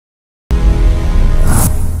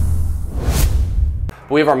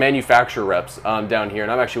But we have our manufacturer reps down here,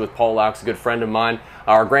 and I'm actually with Paul Laux, a good friend of mine,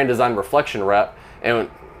 our Grand Design Reflection rep.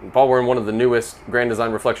 And Paul, we're in one of the newest Grand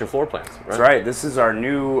Design Reflection floor plans, right? That's right. This is our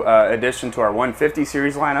new addition to our 150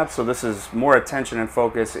 series lineup. So this is more attention and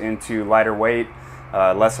focus into lighter weight,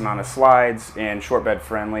 less amount of slides, and short bed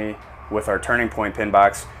friendly with our turning point pin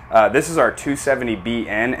box. This is our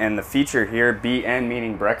 270BN, and the feature here, BN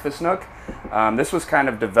meaning breakfast nook. This was kind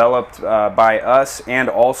of developed by us and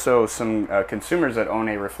also some consumers that own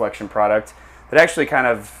a reflection product that actually kind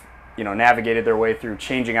of navigated their way through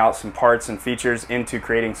changing out some parts and features into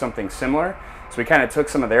creating something similar. So we kind of took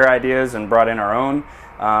some of their ideas and brought in our own.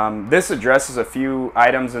 This addresses a few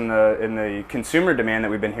items in the consumer demand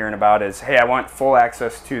that we've been hearing about is, hey, I want full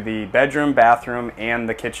access to the bedroom, bathroom, and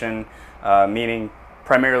the kitchen, meaning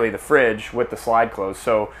primarily the fridge with the slide close.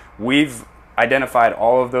 So we've identified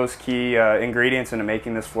all of those key ingredients into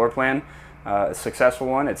making this floor plan a successful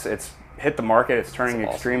one. It's hit the market. It's turning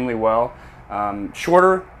extremely well.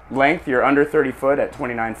 Shorter length, you're under 30 foot at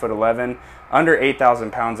 29 foot 11, under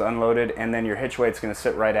 8,000 pounds unloaded, and then your hitch weight's going to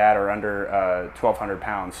sit right at or under 1,200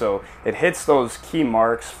 pounds. So it hits those key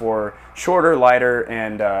marks for shorter, lighter,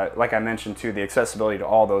 and like I mentioned too, the accessibility to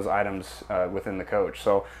all those items within the coach.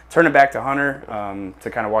 So turn it back to Hunter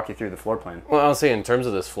to kind of walk you through the floor plan. Well, I'll say in terms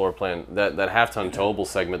of this floor plan, that half-ton towable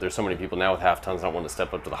segment, there's so many people now with half-tons don't want to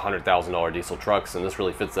step up to the $100,000 diesel trucks, and this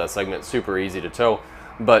really fits that segment. Super easy to tow.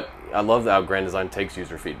 But I love how Grand Design takes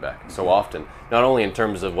user feedback so often, not only in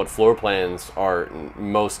terms of what floor plans are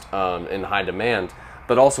most in high demand,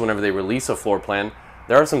 but also whenever they release a floor plan,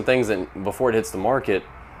 there are some things that before it hits the market,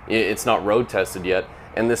 it's not road tested yet.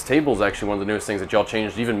 And this table is actually one of the newest things that y'all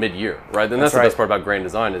changed even mid-year, right? And that's the best part about Grand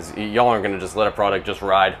Design is y'all aren't going to just let a product just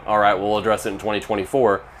ride. All right, we'll address it in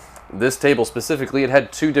 2024. This table specifically, it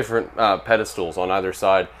had two different pedestals on either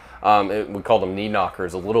side. We call them knee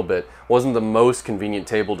knockers a little bit. Wasn't the most convenient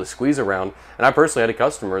table to squeeze around. And I personally had a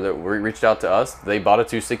customer that reached out to us. They bought a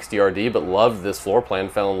 260RD but loved this floor plan,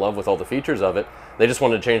 fell in love with all the features of it. They just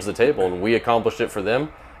wanted to change the table, and we accomplished it for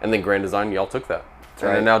them. And then Grand Design, y'all took that. And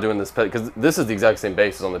they're now doing this, because this is the exact same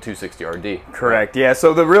base as on the 260RD. Correct, yeah.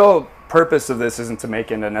 So the real purpose of this isn't to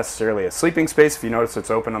make it into necessarily a sleeping space. If you notice,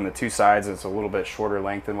 it's open on the two sides. It's a little bit shorter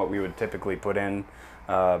length than what we would typically put in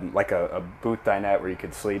like a booth dinette where you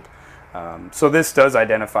could sleep. So this does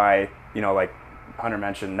identify, like Hunter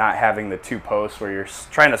mentioned, not having the two posts where you're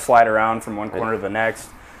trying to slide around from one corner to the next.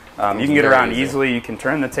 You can get around easily. You can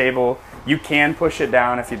turn the table. You can push it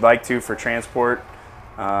down if you'd like to for transport,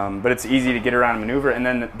 but it's easy to get around and maneuver. And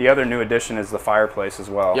then the other new addition is the fireplace as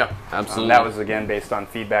well. Yeah, absolutely. That was, again, based on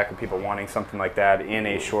feedback of people wanting something like that in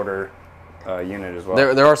a shorter unit as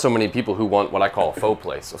well. There are so many people who want what I call a faux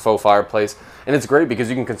place, a faux fireplace, and it's great because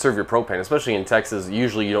you can conserve your propane, especially in Texas.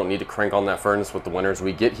 Usually you don't need to crank on that furnace with the winters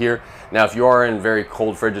we get here. Now if you are in very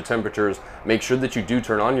cold frigid temperatures, make sure that you do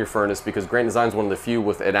turn on your furnace, because Grand Design is one of the few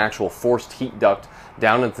with an actual forced heat duct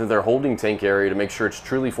down into their holding tank area to make sure it's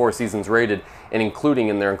truly Four Seasons rated, and including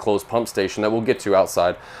in their enclosed pump station that we'll get to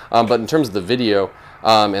outside. But in terms of the video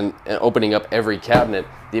and opening up every cabinet,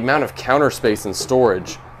 the amount of counter space and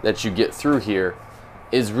storage that you get through here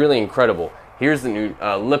is really incredible. Here's the new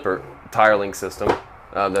Lippert tire link system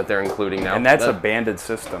that they're including now. And that's a banded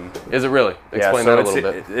system. Is it really? Explain that a little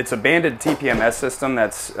bit. It's a banded TPMS system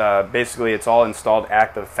that's basically it's all installed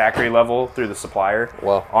at the factory level through the supplier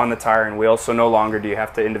on the tire and wheel. So no longer do you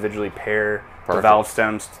have to individually pair the valve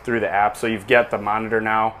stems through the app. So you've got the monitor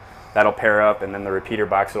now that'll pair up, and then the repeater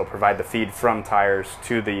box that'll provide the feed from tires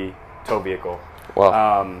to the tow vehicle.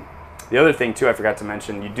 Wow. The other thing too I forgot to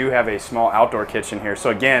mention, you do have a small outdoor kitchen here. So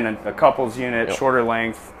again, a couple's unit, shorter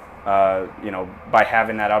length. By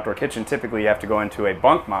having that outdoor kitchen, typically you have to go into a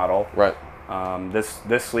bunk model. Right.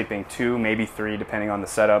 This sleeping 2, maybe 3, depending on the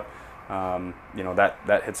setup.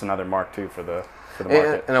 That hits another mark too for the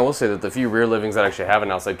market. And I will say that the few rear livings that actually have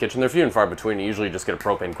an outside kitchen, they're few and far between. You usually just get a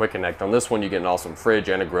propane quick connect. On this one, you get an awesome fridge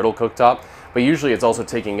and a griddle cooktop, but usually it's also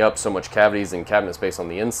taking up so much cavities and cabinet space on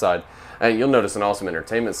the inside. And you'll notice an awesome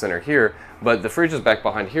entertainment center here, but the fridge is back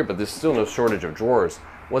behind here, but there's still no shortage of drawers.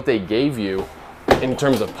 What they gave you in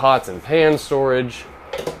terms of pots and pan storage,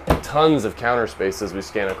 tons of counter space as we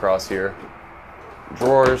scan across here.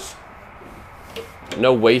 Drawers,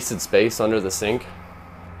 no wasted space under the sink.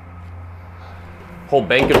 Whole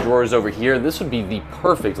bank of drawers over here. This would be the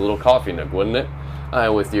perfect little coffee nook, wouldn't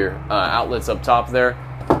it? With your outlets up top there,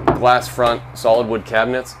 glass front, solid wood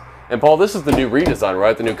cabinets. And Paul, this is the new redesign,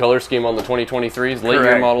 right? The new color scheme on the 2023s, late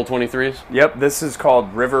year model 23s? Yep, this is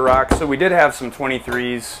called River Rock. So we did have some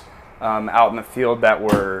 23s out in the field that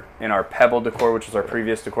were in our Pebble decor, which is our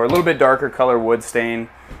previous decor. A little bit darker color wood stain.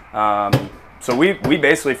 So we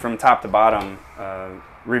basically from top to bottom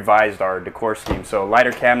revised our decor scheme. So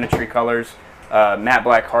lighter cabinetry colors, matte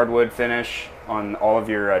black hardwood finish on all of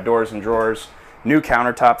your doors and drawers, new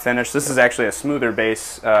countertop finish. This is actually a smoother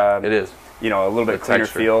base. It is. You know, a little bit cleaner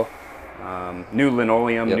feel. New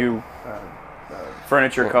linoleum, new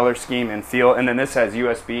furniture color scheme and feel. And then this has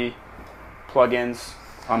USB plug-ins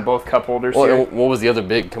on both cup holders here. What was the other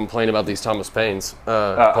big complaint about these Thomas Paines?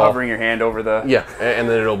 Hovering your hand over the... Yeah, and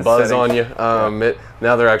then it'll buzz on you.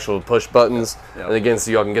 Now they're actual push buttons. And again,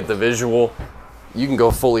 so y'all can get the visual. You can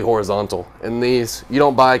go fully horizontal. And these, you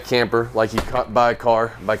don't buy a camper like you buy a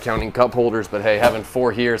car by counting cup holders, but hey, having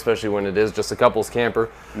 4 here, especially when it is just a couple's camper,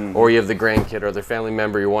 or you have the grandkid or the family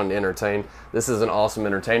member you're wanting to entertain, this is an awesome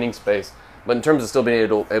entertaining space. But in terms of still being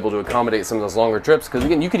able to accommodate some of those longer trips, because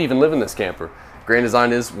again, you could even live in this camper. Grand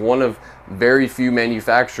Design is one of very few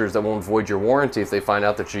manufacturers that won't void your warranty if they find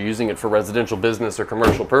out that you're using it for residential, business, or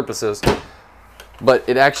commercial purposes. But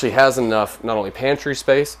it actually has enough, not only pantry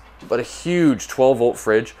space, but a huge 12-volt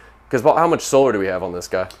fridge. Because how much solar do we have on this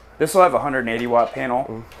guy? This will have a 180-watt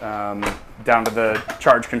panel down to the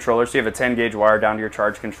charge controller. So you have a 10-gauge wire down to your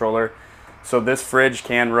charge controller. So this fridge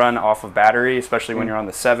can run off of battery, especially when you're on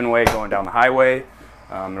the 7-way going down the highway.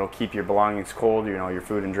 It'll keep your belongings cold, you know, your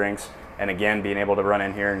food and drinks. And again, being able to run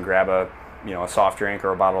in here and grab a soft drink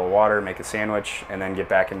or a bottle of water, make a sandwich, and then get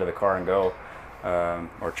back into the car and go,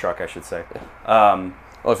 or truck, I should say. Well,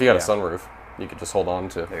 if you got a sunroof, you could just hold on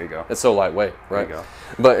to. There you go. It's so lightweight, right? There you go.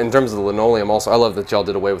 But in terms of the linoleum, also, I love that y'all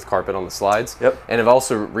did away with carpet on the slides. Yep. And have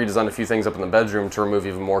also redesigned a few things up in the bedroom to remove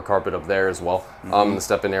even more carpet up there as well. The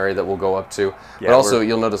step-in area that we'll go up to. Yeah, but also,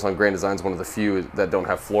 you'll notice on Grand Design's one of the few that don't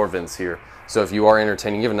have floor vents here. So if you are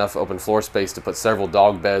entertaining, you have enough open floor space to put several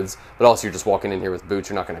dog beds, but also you're just walking in here with boots,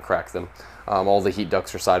 you're not going to crack them. All the heat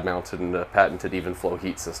ducts are side mounted in a patented even flow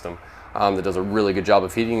heat system that does a really good job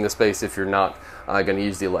of heating the space if you're not going to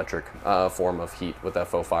use the electric form of heat with that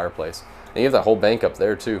faux fireplace. And you have that whole bank up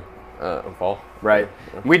there too, Paul. Right.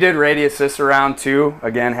 We did radius this around too.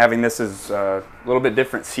 Again, having this as a little bit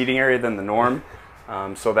different seating area than the norm.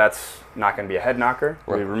 So that's not going to be a head knocker.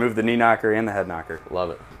 Right. We removed the knee knocker and the head knocker. Love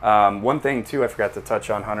it. One thing too I forgot to touch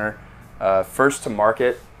on, Hunter. First to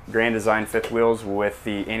market Grand Design fifth wheels with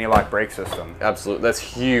the anti-lock brake system. Absolutely. That's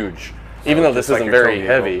huge. So even though this isn't very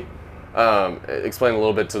heavy, explain a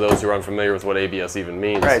little bit to those who are unfamiliar with what ABS even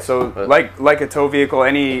means. Right. So like a tow vehicle,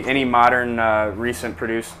 any modern recent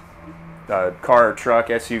produced car, truck,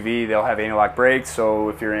 SUV, they'll have anti-lock brakes. So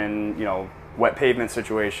if you're in wet pavement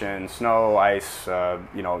situation, snow, ice,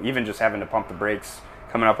 even just having to pump the brakes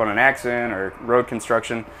coming up on an accident or road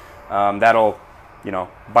construction, that'll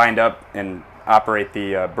bind up and operate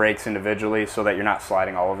the brakes individually so that you're not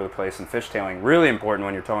sliding all over the place and fishtailing. Really important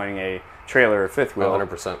when you're towing a trailer or fifth wheel.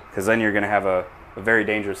 100%. Because then you're going to have a very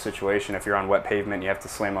dangerous situation if you're on wet pavement and you have to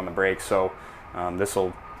slam on the brakes. So this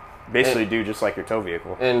will basically do just like your tow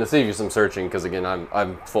vehicle. And to save you some searching, because again,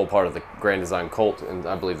 I'm full part of the Grand Design cult, and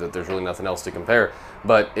I believe that there's really nothing else to compare.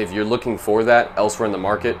 But if you're looking for that elsewhere in the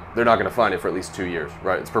market, they're not going to find it for at least 2 years,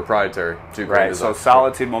 right? It's proprietary to Grand Design. Right, so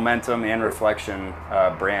Solitude, Momentum, and Reflection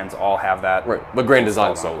brands all have that. Right, but Grand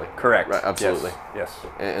Design solely. Correct. Right, absolutely. Yes.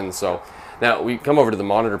 And so now we come over to the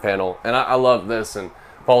monitor panel, and I love this, and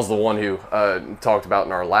Paul's the one who talked about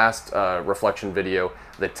in our last Reflection video,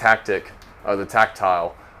 the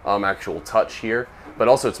tactile actual touch here, but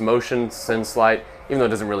also it's motion, sense light, even though it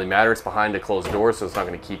doesn't really matter, it's behind a closed door, so it's not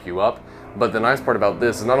going to keep you up. But the nice part about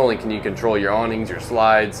this is not only can you control your awnings, your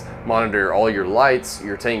slides, monitor all your lights,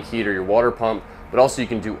 your tank heater, your water pump, but also you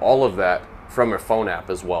can do all of that from a phone app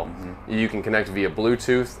as well. You can connect via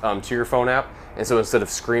Bluetooth to your phone app, and so instead of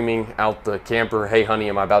screaming out the camper, hey honey,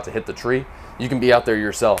 am I about to hit the tree? You can be out there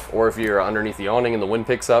yourself, or if you're underneath the awning and the wind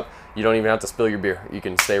picks up, you don't even have to spill your beer. You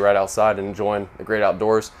can stay right outside and enjoy the great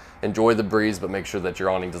outdoors, enjoy the breeze, but make sure that your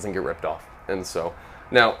awning doesn't get ripped off. And so,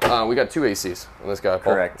 now we got 2 ACs on this guy,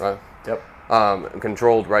 Paul. Correct. Right? Yep.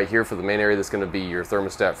 Controlled right here for the main area. That's going to be your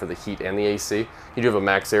thermostat for the heat and the AC. You do have a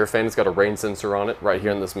max air fan. It's got a rain sensor on it right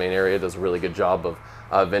here in this main area. It does a really good job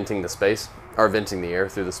of venting the space, or venting the air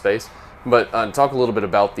through the space. But talk a little bit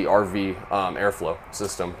about the RV airflow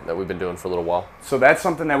system that we've been doing for a little while. So that's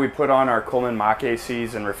something that we put on our Coleman Mach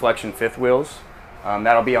ACs and Reflection fifth wheels.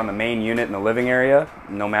 That'll be on the main unit in the living area,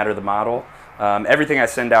 no matter the model. Everything I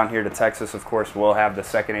send down here to Texas, of course, will have the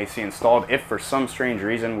second AC installed. If for some strange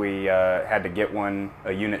reason we had to get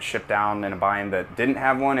a unit shipped down in a bind that didn't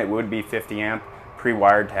have one, it would be 50 amp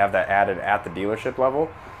pre-wired to have that added at the dealership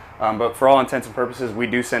level. But for all intents and purposes, we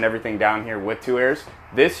do send everything down here with 2 airs.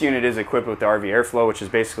 This unit is equipped with the RV airflow, which is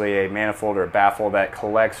basically a manifold or a baffle that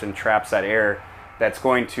collects and traps that air that's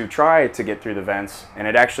going to try to get through the vents, and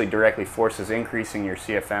it actually directly forces increasing your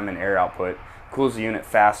CFM and air output, cools the unit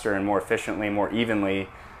faster and more efficiently, more evenly,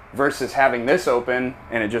 versus having this open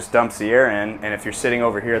and it just dumps the air in. And if you're sitting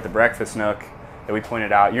over here at the breakfast nook that we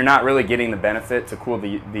pointed out, you're not really getting the benefit to cool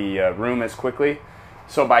the room as quickly.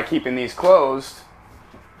 So by keeping these closed,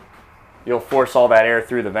 you'll force all that air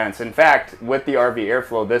through the vents. In fact, with the RV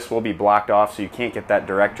airflow, this will be blocked off, so you can't get that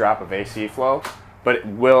direct drop of AC flow, but it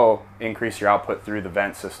will increase your output through the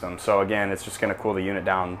vent system. So again, it's just going to cool the unit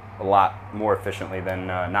down a lot more efficiently than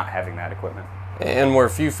not having that equipment. And where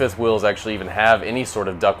few fifth wheels actually even have any sort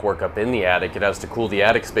of ductwork up in the attic, it has to cool the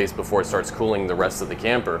attic space before it starts cooling the rest of the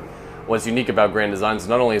camper. What's unique about Grand Design is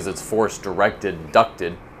not only is it force directed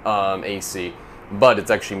ducted AC, but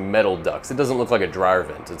it's actually metal ducts. It doesn't look like a dryer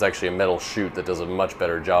vent. It's actually a metal chute that does a much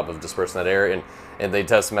better job of dispersing that air, and they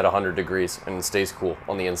test them at 100 degrees and it stays cool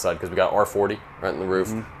on the inside, because we got R40 right in the roof,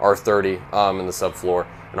 R30 in the subfloor,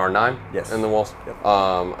 and R9 in the walls,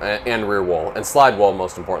 and rear wall, and slide wall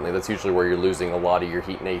most importantly. That's usually where you're losing a lot of your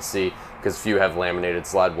heat and AC, because few have laminated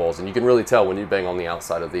slide walls, and you can really tell when you bang on the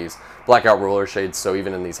outside of these. Blackout roller shades, so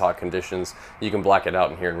even in these hot conditions, you can black it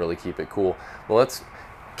out in here and really keep it cool. Well, let's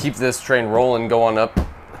keep this train rolling, go on up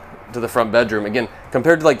to the front bedroom. Again,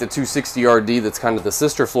 compared to like the 260 RD that's kind of the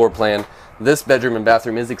sister floor plan, this bedroom and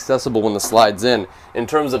bathroom is accessible when the slide's in. In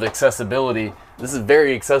terms of accessibility, this is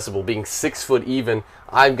very accessible, being 6 foot even.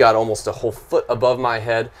 I've got almost a whole foot above my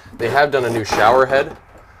head. They have done a new shower head,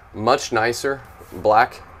 much nicer,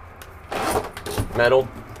 black, metal,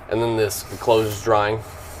 and then this clothes drying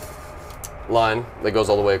line that goes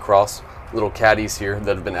all the way across. Little caddies here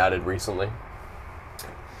that have been added recently.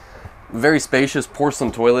 Very spacious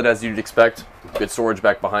porcelain toilet, as you'd expect. Good storage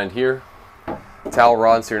back behind here. Towel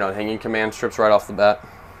rods, so you're not hanging command strips right off the bat.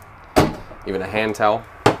 Even a hand towel.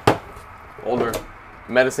 Older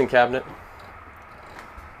medicine cabinet.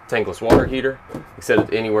 Tankless water heater. Set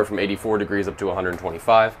it anywhere from 84 degrees up to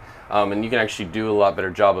 125. And you can actually do a lot better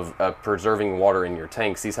job of preserving water in your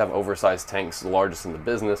tanks. These have oversized tanks, the largest in the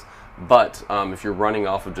business. But if you're running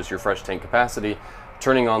off of just your fresh tank capacity,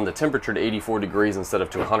 turning on the temperature to 84 degrees instead of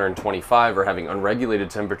to 125, or having unregulated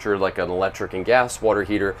temperature like an electric and gas water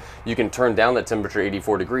heater, you can turn down that temperature to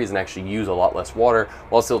 84 degrees and actually use a lot less water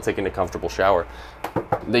while still taking a comfortable shower.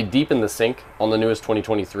 They deepened the sink on the newest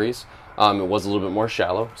 2023s. It was a little bit more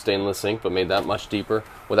shallow, stainless sink, but made that much deeper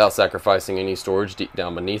without sacrificing any storage deep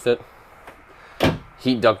down beneath it.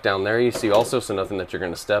 Heat duct down there you see also, so nothing that you're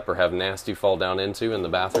going to step or have nasty fall down into in the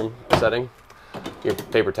bathroom setting. Your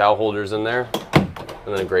paper towel holders in there,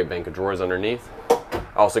 and then a great bank of drawers underneath.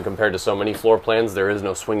 Also, compared to so many floor plans, there is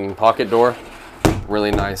no swinging pocket door. Really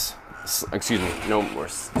nice, no more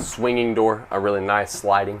swinging door, a really nice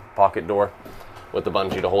sliding pocket door with the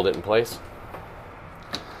bungee to hold it in place.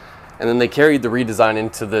 And then they carried the redesign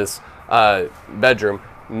into this bedroom,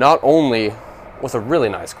 not only with a really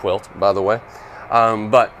nice quilt, by the way,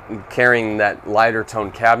 but carrying that lighter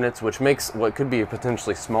tone cabinets, which makes what could be a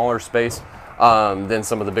potentially smaller space than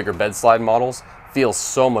some of the bigger bed slide models feels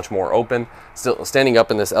so much more open. Still standing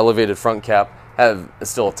up in this elevated front cap, have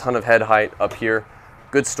still a ton of head height up here.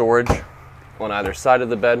 Good storage on either side of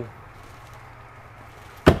the bed.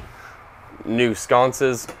 New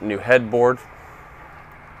sconces, new headboard.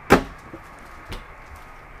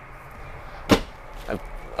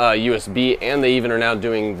 USB, and they even are now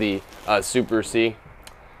doing the Super C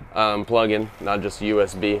plug-in, not just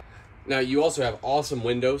USB. Now you also have awesome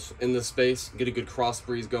windows in this space. Get a good cross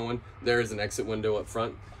breeze going. There is an exit window up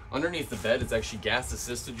front. Underneath the bed, it's actually gas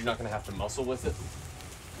assisted. You're not going to have to muscle with it.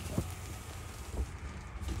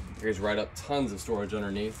 Here's right up, tons of storage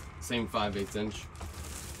underneath. Same 5/8 inch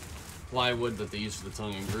plywood that they use for the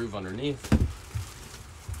tongue and groove underneath.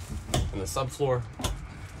 And the subfloor.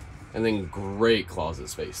 And then great closet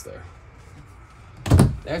space there.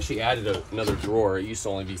 They actually added another drawer. It used to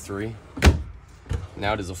only be 3.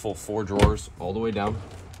 Now it is a full 4 drawers all the way down.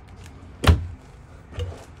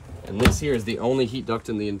 And this here is the only heat duct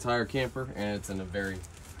in the entire camper, and it's in a very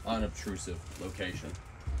unobtrusive location.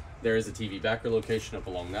 There is a TV backer location up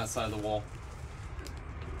along that side of the wall.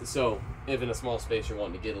 So if in a small space you're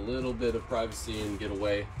wanting to get a little bit of privacy and get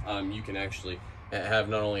away, you can actually have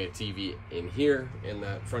not only a TV in here in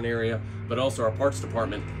that front area, but also our parts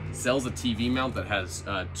department sells a TV mount that has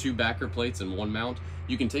 2 backer plates and 1 mount.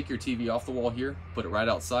 You can take your TV off the wall here, put it right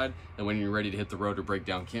outside, and when you're ready to hit the road or break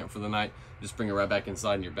down camp for the night, just bring it right back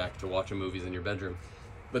inside and you're back to watching movies in your bedroom.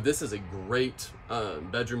 But this is a great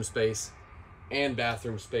bedroom space and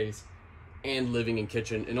bathroom space and living and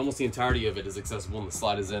kitchen, and almost the entirety of it is accessible when the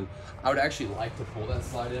slide is in. I would actually like to pull that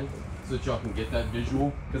slide in so that y'all can get that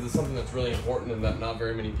visual, because it's something that's really important and that not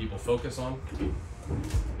very many people focus on.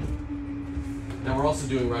 Now we're also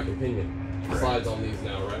doing rack and pinion slides on these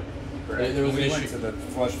now, right? Correct. There was we an went issue. to the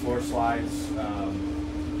flush floor slides,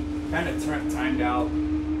 kind of timed out,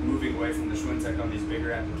 moving away from the Schwintek on these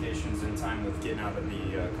bigger applications in time with getting out of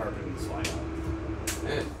the carpet and the slide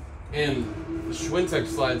out. And the Schwintek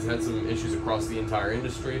slides had some issues across the entire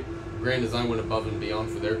industry. Grand Design went above and beyond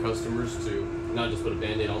for their customers to not just put a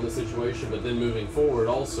band-aid on the situation, but then moving forward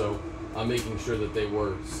also making sure that they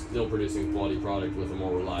were still producing quality product with a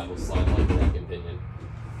more reliable slide like rack and pinion.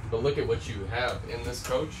 But look at what you have in this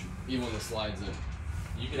coach, even when the slide's in.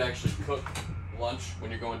 You could actually cook lunch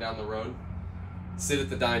when you're going down the road, sit at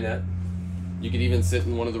the dinette. You could even sit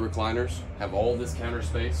in one of the recliners, have all this counter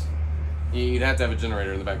space. You'd have to have a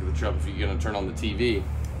generator in the back of the truck if you're going to turn on the TV,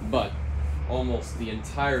 but almost the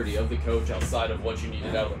entirety of the coach outside of what you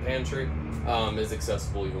needed out of the pantry is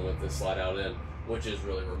accessible even with this slide out in, which is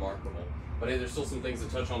really remarkable. But hey, there's still some things to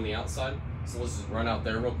touch on the outside, so let's just run out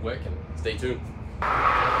there real quick and stay tuned.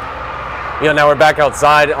 Now we're back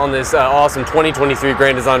outside on this awesome 2023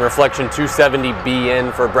 Grand Design Reflection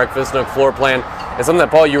 270BN for breakfast nook floor plan. And something that,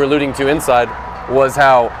 Paul, you were alluding to inside was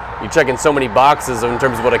how you check in so many boxes in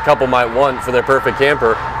terms of what a couple might want for their perfect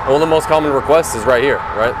camper. And one of the most common requests is right here,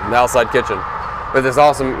 right? The outside kitchen. With this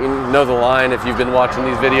awesome, you know the line if you've been watching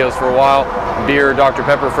these videos for a while, beer, Dr.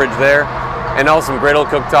 Pepper fridge there, and awesome Griddle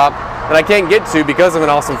cooktop that I can't get to because of an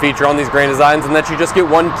awesome feature on these Grand Designs, and that you just get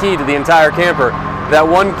one key to the entire camper. That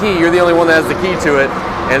one key, you're the only one that has the key to it,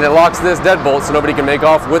 and it locks this deadbolt so nobody can make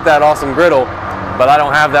off with that awesome griddle, but I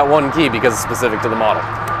don't have that one key because it's specific to the model.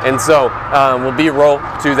 And so we'll B-roll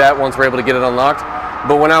to that once we're able to get it unlocked.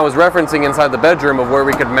 But when I was referencing inside the bedroom of where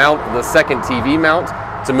we could mount the second TV mount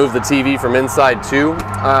to move the TV from inside to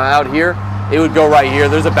out here, it would go right here.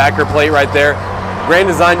 There's a backer plate right there. Grand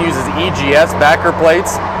Design uses EGS backer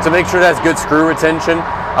plates to make sure it has good screw retention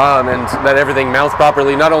and that everything mounts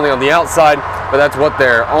properly, not only on the outside, but that's what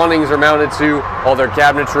their awnings are mounted to. All their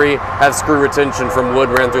cabinetry has screw retention from wood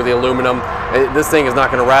ran through the aluminum. This thing is not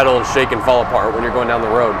going to rattle and shake and fall apart when you're going down the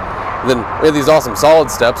road. Then we have these awesome solid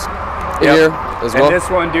steps in here as well. And this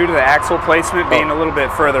one, due to the axle placement being a little bit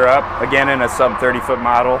further up, again in a sub 30-foot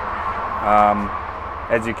model,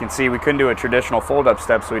 as you can see, we couldn't do a traditional fold-up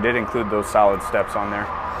step, so we did include those solid steps on there.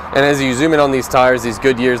 And as you zoom in on these tires, these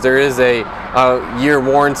Goodyears, there is a year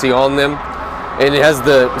warranty on them. And it has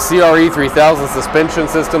the CRE 3000 suspension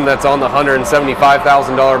system that's on the $175,000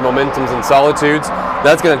 Momentums and Solitudes.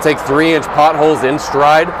 That's going to take 3-inch potholes in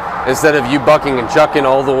stride instead of you bucking and chucking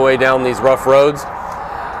all the way down these rough roads.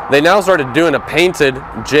 They now started doing a painted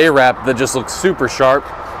J-wrap that just looks super sharp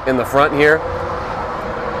in the front here.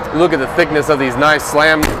 Look at the thickness of these nice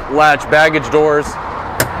slam latch baggage doors.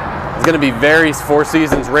 It's going to be very Four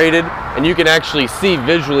Seasons rated, and you can actually see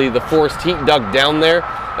visually the forced heat duct down there.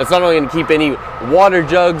 That's not only going to keep any water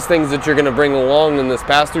jugs, things that you're going to bring along in this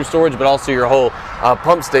pass-through storage, but also your whole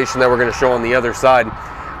pump station that we're going to show on the other side.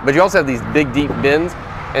 But you also have these big, deep bins,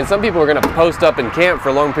 and some people are going to post up and camp for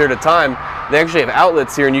a long period of time. They actually have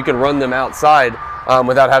outlets here, and you can run them outside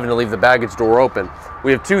without having to leave the baggage door open.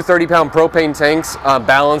 We have two 30-pound propane tanks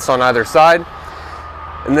balanced on either side,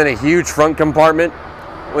 and then a huge front compartment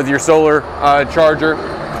with your solar charger.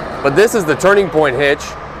 But this is the turning point hitch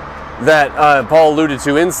that Paul alluded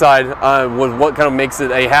to inside with what kind of makes it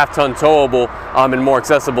a half-ton towable and more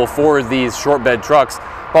accessible for these short bed trucks.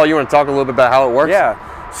 Paul, you want to talk a little bit about how it works?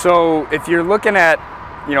 Yeah, so if you're looking at,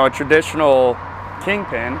 you know, a traditional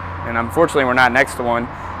kingpin, and unfortunately we're not next to one,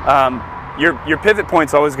 your pivot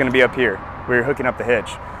point's always going to be up here where you're hooking up the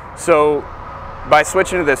hitch. So by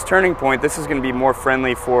switching to this turning point, this is going to be more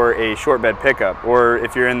friendly for a short bed pickup, or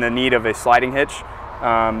if you're in the need of a sliding hitch.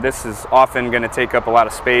 This is often going to take up a lot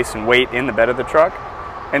of space and weight in the bed of the truck.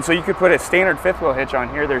 And so you could put a standard fifth wheel hitch on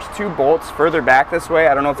here. There's two bolts further back this way.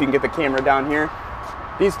 I don't know if you can get the camera down here.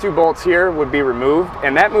 These two bolts here would be removed,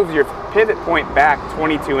 and that moves your pivot point back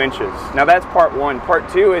 22 inches. Now that's part one. Part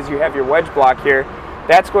two is you have your wedge block here.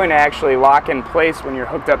 That's going to actually lock in place when you're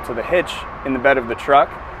hooked up to the hitch in the bed of the truck,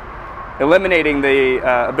 eliminating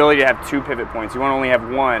the ability to have two pivot points. You want to only have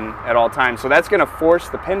one at all times. So that's going to force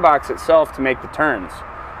the pin box itself to make the turns.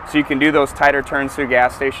 So you can do those tighter turns through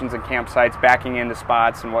gas stations and campsites, backing into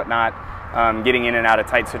spots and whatnot, getting in and out of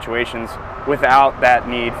tight situations without that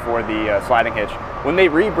need for the sliding hitch. When they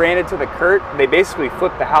rebranded to the Curt, they basically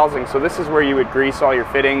flipped the housing. So this is where you would grease all your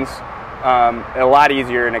fittings. A lot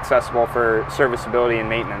easier and accessible for serviceability and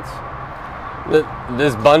maintenance.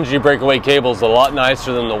 This bungee breakaway cable is a lot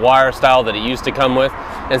nicer than the wire style that it used to come with.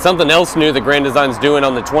 And something else new that Grand Design's doing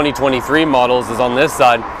on the 2023 models is on this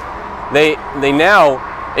side. They now,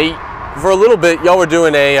 for a little bit, y'all were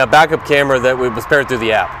doing a backup camera that was paired through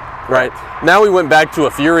the app. right? Now we went back to a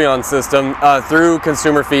Furrion system through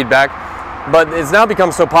consumer feedback, but it's now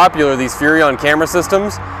become so popular, these Furrion camera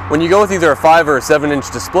systems. When you go with either a 5 or a 7-inch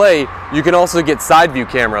display, you can also get side view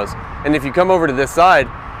cameras. And if you come over to this side,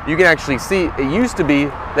 you can actually see, it used to be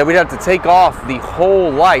that we'd have to take off the whole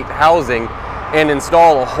light housing and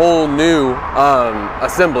install a whole new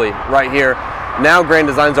assembly right here. Now Grand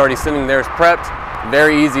Design's already sitting there, it's prepped.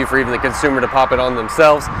 Very easy for even the consumer to pop it on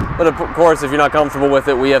themselves. But of course, if you're not comfortable with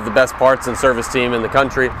it, we have the best parts and service team in the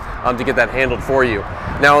country to get that handled for you.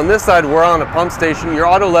 Now on this side, we're on a pump station. Your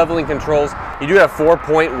auto leveling controls, you do have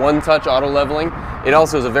 4-point one-touch auto leveling. It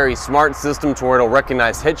also is a very smart system to where it'll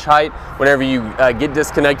recognize hitch height. Whenever you get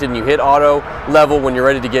disconnected and you hit auto level when you're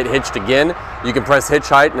ready to get hitched again, you can press hitch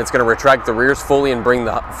height and it's going to retract the rears fully and bring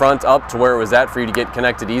the front up to where it was at for you to get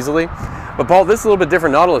connected easily. But Paul, this is a little bit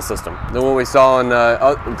different Nautilus system than what we saw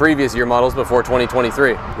in previous year models before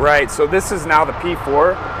 2023. Right, so this is now the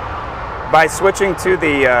P4. By switching to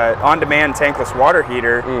the on-demand tankless water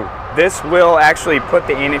heater, this will actually put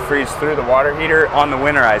the antifreeze through the water heater on the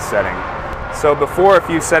winterized setting. So before, if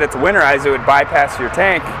you set it to winterize, it would bypass your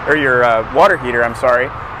tank, or your water heater, I'm sorry,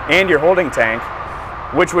 and your holding tank,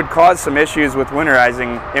 which would cause some issues with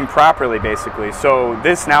winterizing improperly, basically. So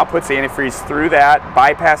this now puts the antifreeze through that,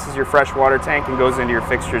 bypasses your fresh water tank, and goes into your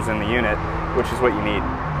fixtures in the unit, which is what you need.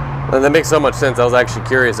 And that makes so much sense. I was actually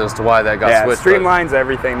curious as to why that got switched. Yeah, streamlines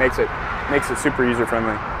everything, makes it super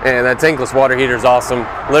user-friendly. And that tankless water heater is awesome.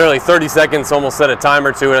 Literally 30 seconds, almost set a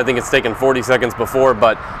timer to it. I think it's taken 40 seconds before,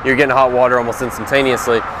 but you're getting hot water almost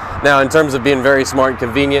instantaneously. Now, in terms of being very smart and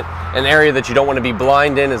convenient, an area that you don't want to be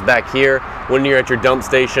blind in is back here when you're at your dump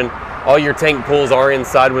station. All your tank pulls are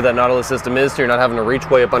inside where that Nautilus system is, so you're not having to reach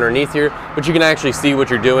way up underneath here, but you can actually see what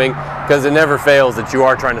you're doing, because it never fails that you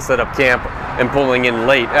are trying to set up camp and pulling in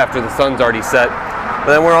late after the sun's already set.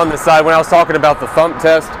 But then we're on the side. When I was talking about the thump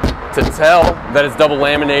test, to tell that it's double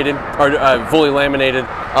laminated, or fully laminated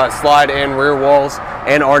slide and rear walls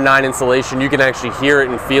and R9 insulation, you can actually hear it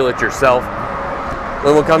and feel it yourself.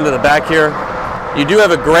 Then we'll come to the back here. You do have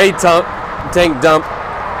a gray tank dump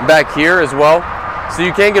back here as well. So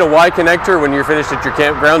you can get a Y connector when you're finished at your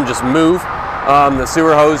campground, just move the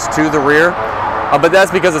sewer hose to the rear. But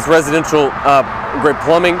that's because it's residential grade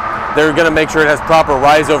plumbing. They're gonna make sure it has proper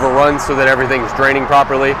rise over runs so that everything's draining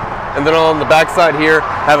properly. And then on the back side here,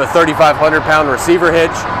 have a 3,500 pound receiver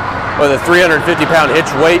hitch with a 350 pound hitch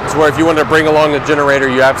weight, to where if you want to bring along a generator,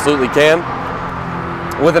 you absolutely can.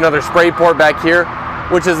 With another spray port back here,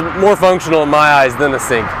 which is more functional in my eyes than a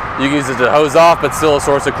sink. You can use it to hose off, but still a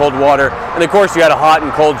source of cold water. And of course, you got a hot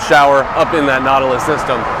and cold shower up in that Nautilus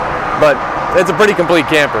system. But it's a pretty complete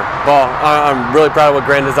camper. Well, I'm really proud of what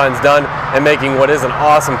Grand Design's done and making what is an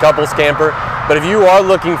awesome couples camper. But if you are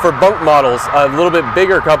looking for bunk models, a little bit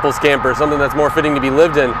bigger couples camper, something that's more fitting to be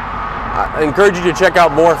lived in, I encourage you to check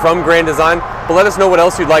out more from Grand Design, but let us know what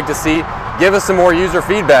else you'd like to see. Give us some more user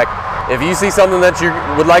feedback. If you see something that you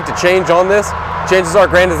would like to change on this, chances are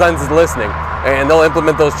Grand Designs is listening, and they'll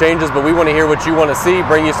implement those changes, but we want to hear what you want to see,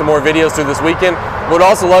 bring you some more videos through this weekend. We'd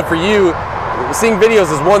also love for you, seeing videos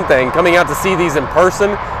is one thing, coming out to see these in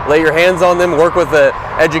person, lay your hands on them, work with an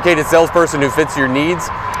educated salesperson who fits your needs,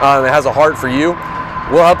 and has a heart for you.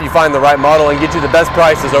 We'll help you find the right model and get you the best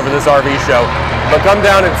prices over this RV show. But come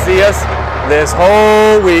down and see us this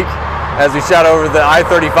whole week as we shout over the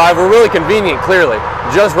I-35. We're really convenient, clearly,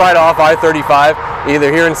 just right off I-35,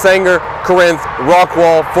 either here in Sanger, Corinth,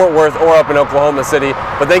 Rockwall, Fort Worth, or up in Oklahoma City.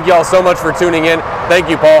 But thank you all so much for tuning in. Thank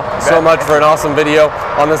you, Paul, so much for an awesome video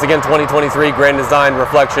on this, again, 2023 Grand Design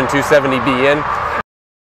Reflection 270BN.